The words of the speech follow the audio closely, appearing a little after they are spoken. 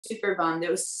super bummed.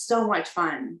 It was so much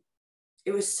fun.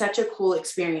 It was such a cool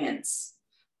experience.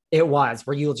 It was.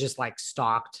 Were you just like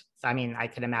stalked? I mean, I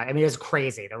could imagine. I mean, it was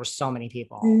crazy. There were so many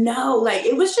people. No, like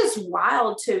it was just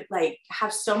wild to like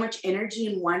have so much energy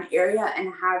in one area and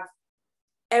have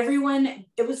everyone.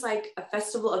 It was like a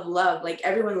festival of love. Like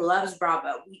everyone loves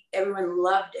Bravo. Everyone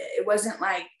loved it. It wasn't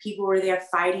like people were there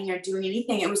fighting or doing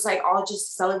anything. It was like all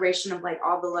just celebration of like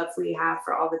all the love we have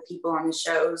for all the people on the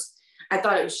shows. I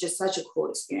thought it was just such a cool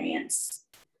experience.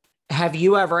 Have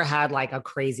you ever had like a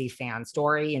crazy fan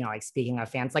story? Like speaking of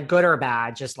fans, like good or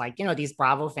bad, just like, these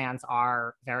Bravo fans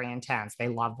are very intense. They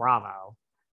love Bravo.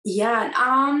 Yeah.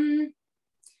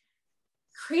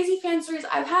 Crazy fan stories.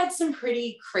 I've had some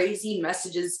pretty crazy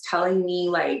messages telling me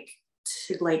like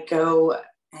to like go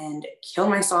and kill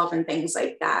myself and things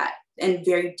like that in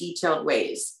very detailed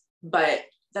ways. But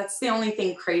that's the only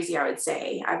thing crazy I would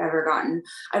say I've ever gotten.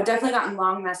 I've definitely gotten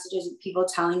long messages with people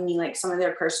telling me like some of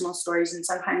their personal stories, and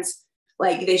sometimes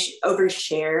like they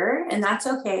overshare, and that's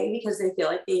okay because they feel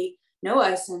like they know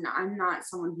us, and I'm not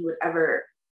someone who would ever,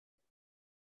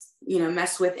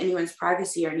 mess with anyone's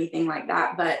privacy or anything like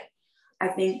that. But I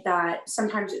think that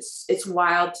sometimes it's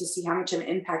wild to see how much of an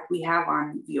impact we have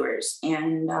on viewers,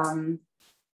 and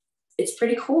it's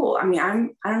pretty cool. I mean, I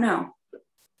don't know,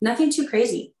 nothing too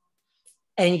crazy.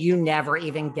 And you never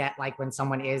even get like when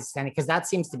someone is sending, because that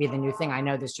seems to be the new thing. I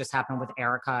know this just happened with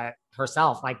Erica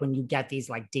herself. Like when you get these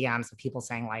like DMs of people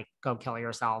saying like, go kill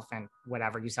yourself and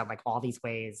whatever you said, like all these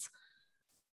ways,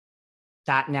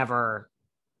 that never,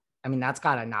 I mean, that's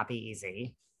gotta not be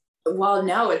easy. Well,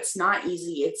 no, it's not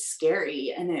easy. It's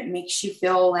scary, and it makes you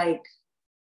feel like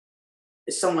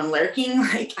someone lurking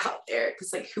like out there,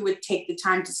 because like who would take the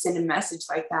time to send a message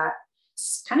like that?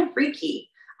 It's kind of freaky.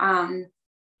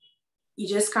 You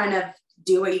just kind of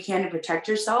do what you can to protect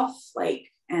yourself,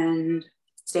 like, and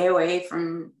stay away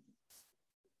from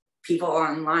people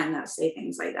online that say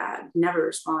things like that. Never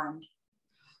respond.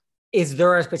 Is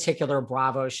there a particular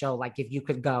Bravo show, like if you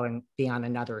could go and be on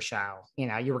another show,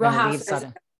 you were going to leave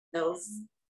sudden?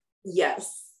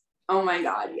 Yes. Oh my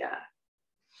God. Yeah.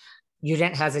 You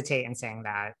didn't hesitate in saying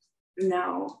that.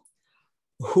 No.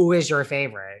 Who is your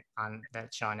favorite on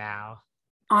that show now?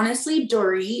 Honestly,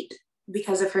 Dorit,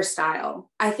 because of her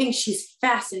style. I think she's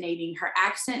fascinating. Her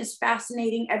accent is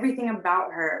fascinating. Everything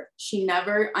about her. She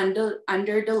never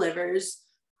under delivers.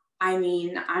 I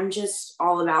mean, I'm just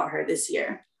all about her this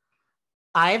year.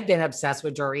 I've been obsessed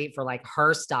with Dorit for like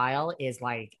her style is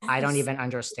like, Yes. I don't even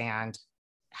understand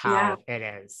how it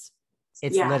is.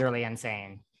 It's literally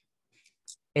insane.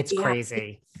 It's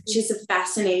crazy. She's a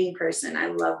fascinating person. I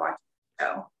love watching the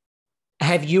show.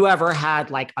 Have you ever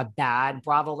had like a bad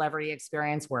Bravo celebrity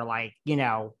experience where like,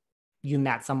 you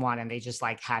met someone and they just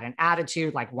like had an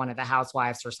attitude, like one of the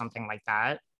housewives or something like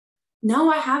that?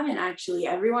 No, I haven't actually.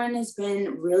 Everyone has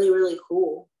been really, really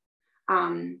cool.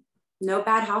 No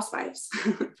bad housewives.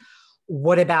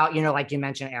 What about, like you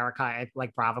mentioned Erica at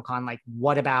like BravoCon, like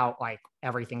what about like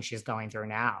everything she's going through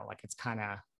now? Like it's kind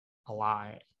of a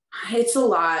lot. It's a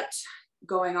lot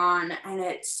going on, and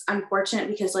it's unfortunate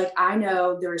because like I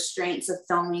know the restraints of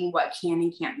filming what can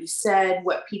and can't be said,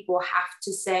 what people have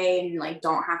to say and like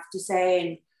don't have to say,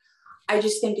 and I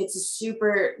just think it's a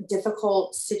super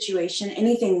difficult situation,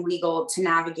 anything legal, to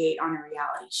navigate on a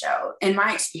reality show. In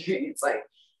my experience, like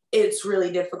it's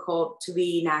really difficult to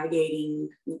be navigating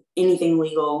anything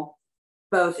legal,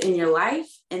 both in your life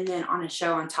and then on a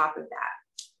show on top of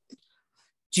that.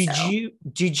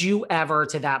 Did you ever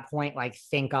to that point like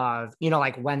think of,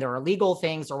 like when there are legal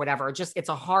things or whatever, just it's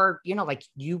a hard, like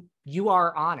you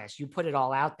are honest, you put it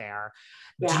all out there.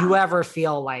 Yeah. Do you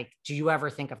ever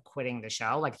think of quitting the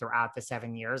show like throughout the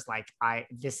 7 years? Like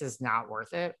this is not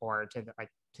worth it, or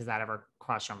does that ever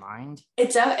cross your mind?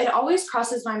 It always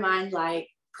crosses my mind, like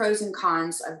pros and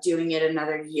cons of doing it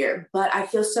another year, but I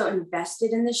feel so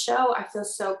invested in the show. I feel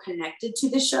so connected to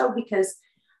the show because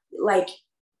like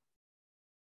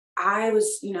I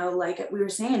was, like we were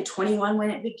saying, 21 when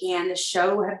it began. The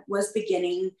show was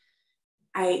beginning.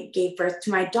 I gave birth to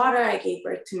my daughter. I gave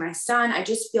birth to my son. I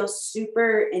just feel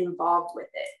super involved with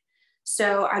it.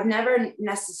 So I've never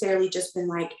necessarily just been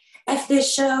like, F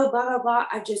this show, blah, blah, blah.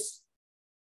 I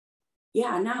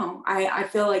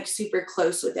feel like super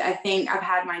close with it. I think I've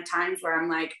had my times where I'm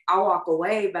like, I'll walk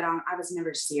away, but I was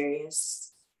never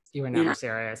serious. You were never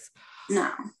serious? No.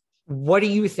 What do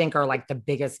you think are like the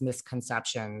biggest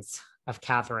misconceptions of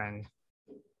Kathryn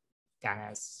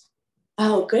Dennis?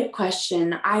 Oh, good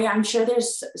question. I'm sure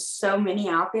there's so many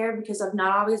out there because I've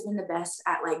not always been the best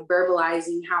at like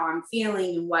verbalizing how I'm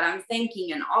feeling and what I'm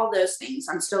thinking and all those things.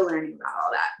 I'm still learning about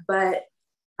all that. But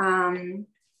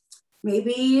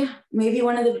maybe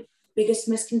one of the biggest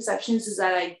misconceptions is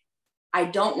that I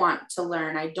don't want to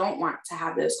learn. I don't want to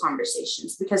have those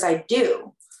conversations, because I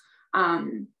do.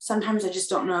 Sometimes I just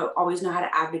don't always know how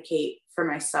to advocate for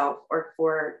myself or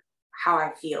for how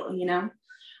I feel, you know?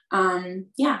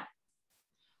 Yeah.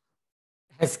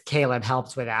 Has Caleb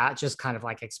helped with that? Just kind of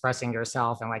like expressing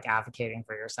yourself and like advocating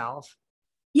for yourself?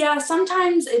 Yeah,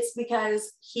 sometimes it's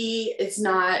because he is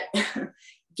not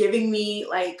giving me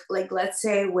like let's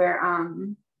say we're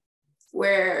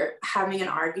having an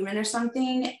argument or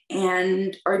something,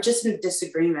 or just a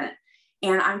disagreement,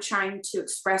 and I'm trying to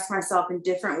express myself in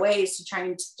different ways to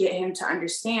trying to get him to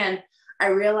understand. I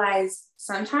realize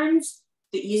sometimes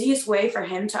the easiest way for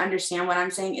him to understand what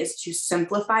I'm saying is to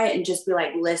simplify it and just be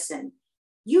like, listen,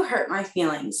 you hurt my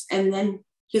feelings. And then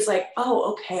he's like,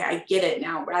 oh, okay, I get it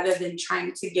now, rather than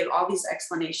trying to give all these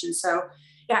explanations. So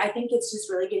yeah, I think it's just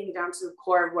really getting down to the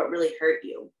core of what really hurt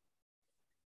you.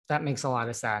 That makes a lot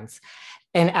of sense.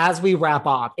 And as we wrap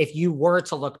up, if you were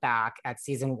to look back at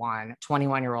season 1,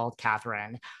 21-year-old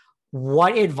Kathryn,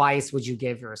 what advice would you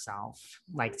give yourself,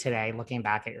 like today, looking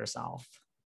back at yourself?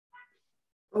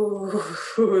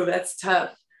 Oh, that's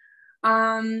tough.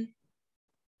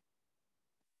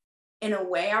 In a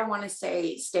way, I want to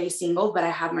say stay single, but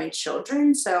I have my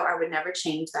children, so I would never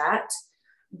change that.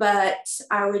 But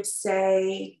I would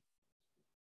say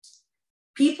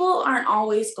people aren't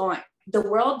always the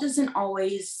world doesn't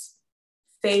always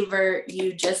favor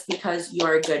you just because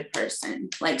you're a good person.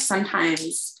 Like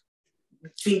sometimes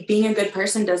being a good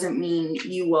person doesn't mean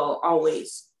you will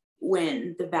always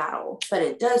win the battle, but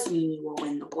it does mean you will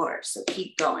win the war. So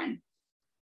keep going.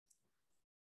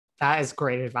 That is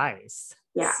great advice.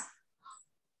 Yeah.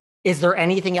 Is there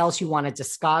anything else you want to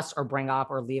discuss or bring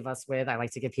up or leave us with? I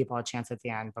like to give people a chance at the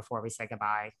end before we say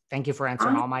goodbye. Thank you for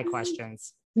answering all my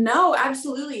questions. No,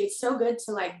 absolutely. It's so good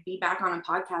to like be back on a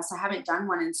podcast. I haven't done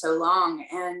one in so long.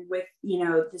 And with,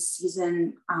 this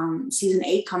season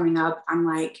 8 coming up, I'm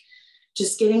like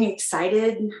just getting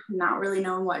excited, not really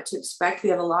knowing what to expect. We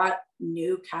have a lot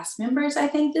new cast members, I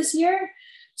think, this year.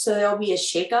 So there'll be a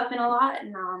shakeup in a lot.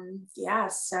 And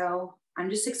so I'm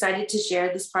just excited to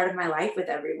share this part of my life with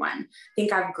everyone. I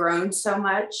think I've grown so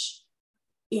much,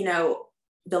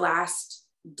 the last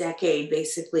decade,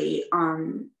 basically.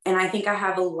 And I think I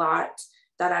have a lot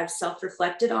that I've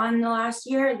self-reflected on in the last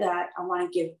year that I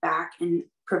want to give back and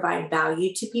provide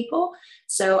value to people.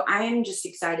 So I am just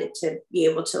excited to be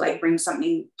able to like bring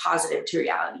something positive to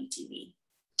reality TV.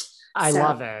 I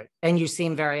love it. And you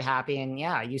seem very happy. And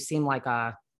yeah, you seem like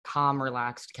a calm,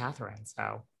 relaxed Kathryn.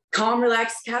 So calm,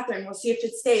 relaxed Kathryn. We'll see if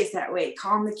it stays that way.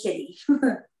 Calm the kitty.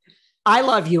 I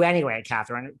love you anyway,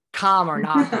 Kathryn, calm or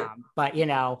not calm. But,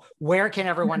 where can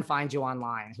everyone find you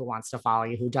online who wants to follow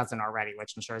you, who doesn't already,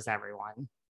 which I'm sure is everyone?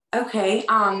 Okay.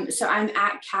 So I'm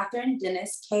at Kathryn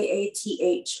Dennis, Kathryn,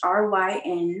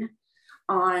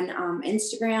 on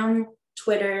Instagram,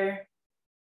 Twitter,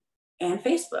 and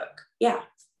Facebook. Yeah.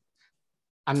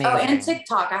 Amazing. Oh, and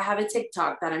TikTok. I have a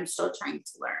TikTok that I'm still trying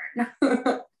to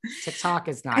learn. TikTok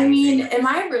is nice. I mean, am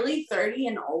I really 30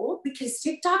 and old? Because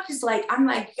TikTok is like, I'm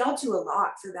like, y'all do a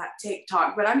lot for that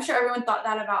TikTok, but I'm sure everyone thought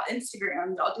that about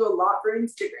Instagram. Y'all do a lot for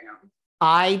Instagram.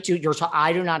 I do.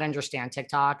 I do not understand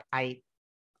TikTok. I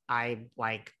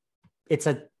like, it's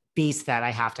a beast that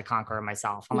I have to conquer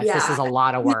myself. I'm like, this is a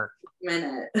lot of work.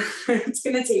 It's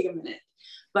going to take a minute.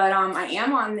 But I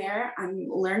am on there. I'm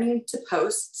learning to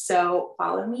post. So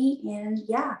follow me and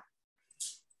yeah.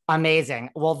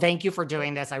 Amazing. Well, thank you for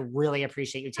doing this. I really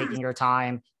appreciate you taking your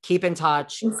time. Keep in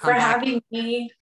touch. Thanks for having me.